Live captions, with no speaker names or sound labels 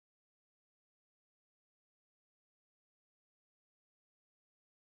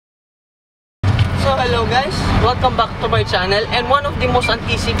Hello guys! Welcome back to my channel, and one of the most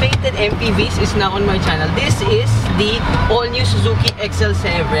anticipated MPVs is now on my channel. This is the all-new Suzuki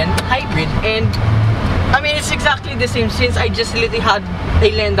XL7 Hybrid, and I mean, it's exactly the same since I just literally had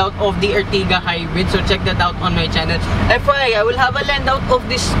a lend out of the Ertiga Hybrid, so check that out on my channel. FYI, I will have a lend out of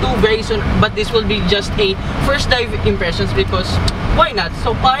these two very soon, but this will be just a first dive impressions because why not?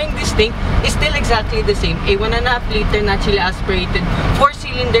 So powering this thing is still exactly the same. A 1.5 liter naturally aspirated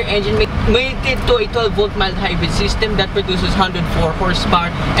 4-cylinder engine mated to a 12-volt mild hybrid system that produces 104 horsepower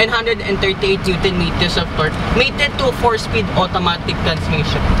and 138 Newton meters of torque, mated to a 4-speed automatic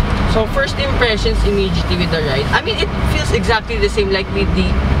transmission. So first impressions immediately with the ride. I mean, it feels exactly the same like with the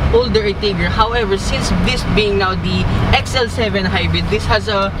older Ertiga. However, since this being now the XL7 Hybrid, this has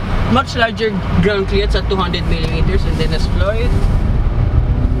a much larger ground clearance at 200 millimeters, and then as Floyd.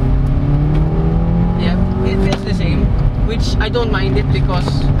 Yeah, it feels the same, which I don't mind it because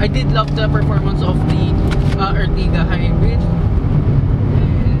I did love the performance of the Ertiga Hybrid.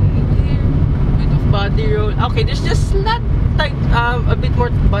 And here, bit of body roll. Okay, there's just a bit more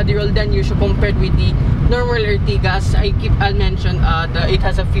body roll than usual compared with the normal Ertiga. As I'll mention, it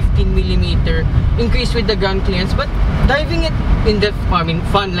has a 15mm increase with the ground clearance, but diving it in depth, I mean,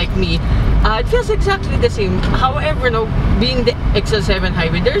 fun like me, it feels exactly the same. However, now being the XL7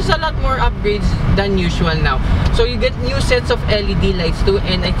 Hybrid, there's a lot more upgrades than usual now. So you get new sets of LED lights too,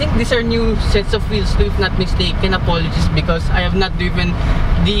 and I think these are new sets of wheels too, if not mistaken. Apologies because I have not driven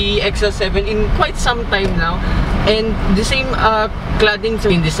the XL7 in quite some time now. And the same cladding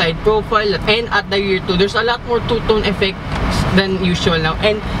in the side profile and at the rear too. There's a lot more two-tone effects than usual now,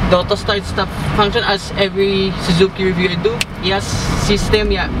 and the auto start stop function, as every Suzuki review I do, yes,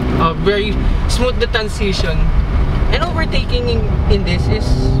 system, yeah, very smooth the transition. And overtaking in this is,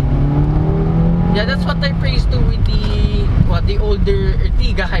 yeah, that's what I praise too with the older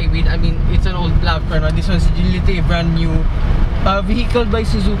Ertiga Hybrid. I mean, it's an old platform. This one's literally a brand new vehicle by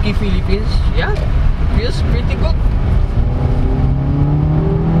Suzuki Philippines. Yeah, feels pretty good.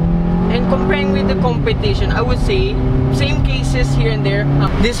 And comparing with the competition, I would say same cases here and there.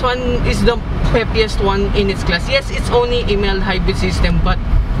 This one is the peppiest one in its class. Yes, it's only a mild hybrid system, but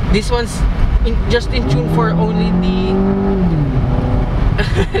this one's just in tune for only the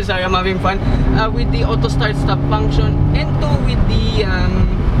sorry, I'm having fun with the auto start stop function, and two with the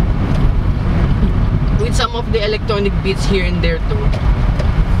with some of the electronic bits here and there too.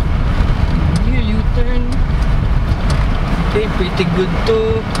 Here U-turn, okay, pretty good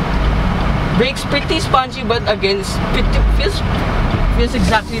too. Brakes pretty spongy, but again, it's feels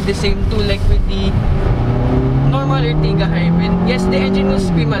exactly the same too, like with the normal Ertiga Hybrid. Yes, the engine will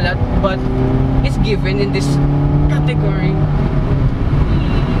scream a lot, but it's given in this category.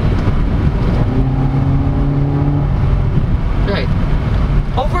 Right.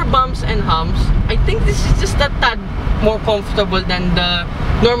 Over bumps and humps, I think this is just a tad more comfortable than the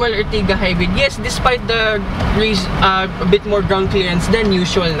normal Ertiga Hybrid. Yes, despite the raise a bit more ground clearance than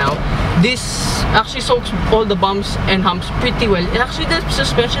usual now, this actually soaks all the bumps and humps pretty well. Actually, the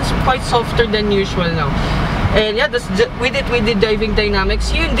suspension is quite softer than usual now. And yeah, that's with the driving dynamics.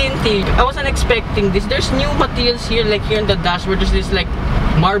 Here in the interior, I wasn't expecting this. There's new materials here, like here in the dashboard, there's this like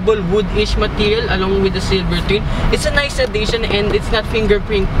marble wood-ish material along with the silver trim. It's a nice addition, and it's not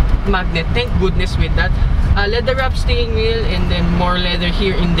fingerprint magnet. Thank goodness with that. Leather wrap steering wheel, and then more leather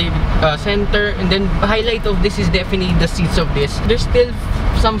here in the center. And then highlight of this is definitely the seats of this. There's still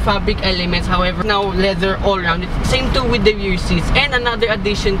some fabric elements, however now leather all around it. Same too with the rear seats. And another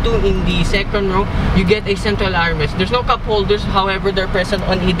addition too, in the second row you get a central armrest. There's no cup holders, however they're present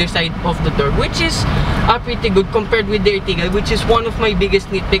on either side of the door, which is pretty good compared with the Ertiga, which is one of my biggest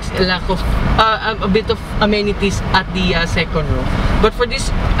nitpicks, a lack of a bit of amenities at the second row. But for this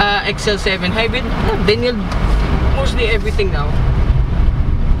XL7 Hybrid, they nailed mostly everything now.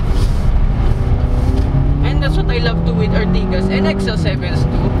 And that's what I love too with Ertigas and XL7s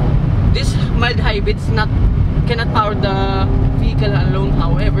too. This mild hybrid cannot power the vehicle alone.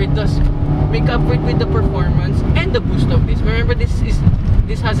 However, it does make up for it with the performance and the boost of this. Remember,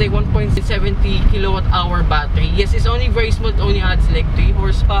 this has a 1.70 kilowatt-hour battery. Yes, it's only very small. It only adds like 3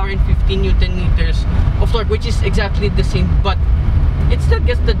 horsepower and 15 Newton meters of torque, which is exactly the same, but it still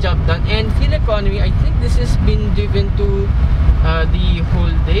gets the job done. And fuel economy, I think this has been driven to the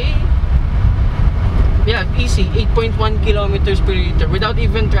whole day. Yeah, easy, 8.1 kilometers per liter without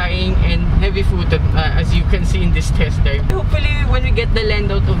even trying, and heavy footed as you can see in this test drive. Hopefully when we get the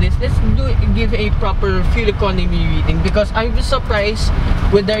lend out of this, let's give a proper fuel economy reading, because I'm surprised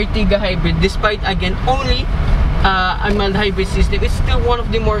with the Ertiga Hybrid, despite again only a mild hybrid system, it's still one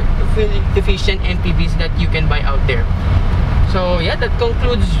of the more fuel efficient MPVs that you can buy out there. So yeah, that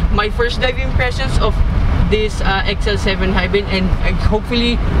concludes my first dive impressions of this XL7 Hybrid, and I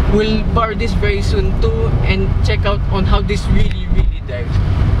hopefully will borrow this very soon too and check out on how this really dives.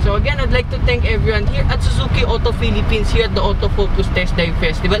 So again, I'd like to thank everyone here at Suzuki Auto Philippines, here at the Autofocus Test Dive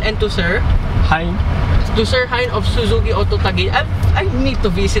Festival, and to Sir Hein. To Sir Hein of Suzuki Auto Taguig. I need to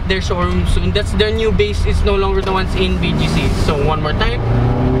visit their showroom soon. That's their new base. It's no longer the ones in BGC. So one more time.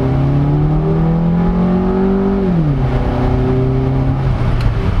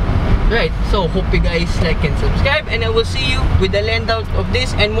 Right, so hope you guys like and subscribe, and I will see you with the land out of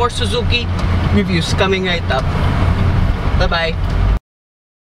this and more Suzuki reviews coming right up. Bye bye.